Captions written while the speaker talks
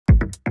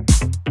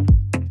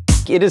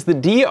It is the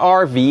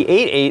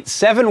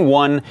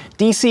DRV8871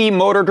 DC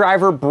motor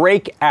driver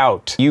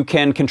breakout. You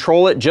can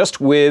control it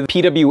just with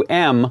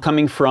PWM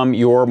coming from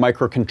your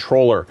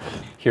microcontroller.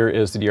 Here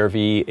is the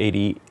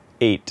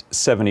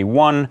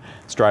DRV8871.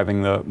 It's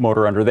driving the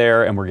motor under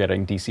there, and we're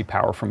getting DC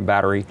power from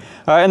battery.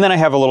 And then I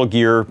have a little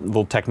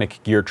Technic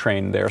gear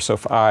train there. So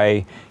if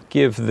I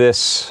give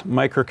this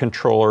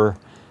microcontroller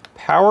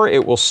power,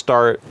 it will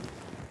start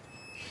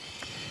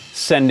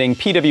sending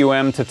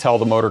PWM to tell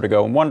the motor to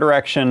go in one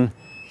direction,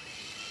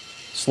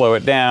 slow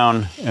it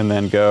down, and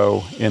then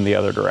go in the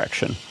other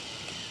direction.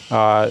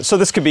 So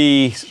this could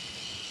be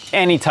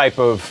any type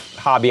of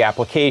hobby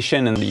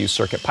application, and we use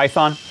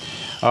CircuitPython.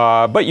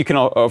 But you can,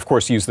 of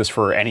course, use this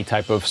for any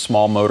type of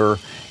small motor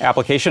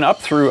application,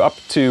 up to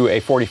a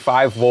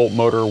 45-volt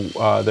motor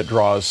that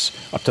draws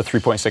up to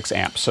 3.6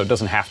 amps, so it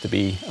doesn't have to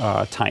be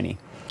tiny.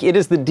 It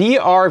is the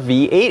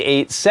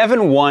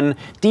DRV8871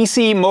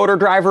 DC motor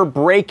driver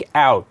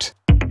breakout.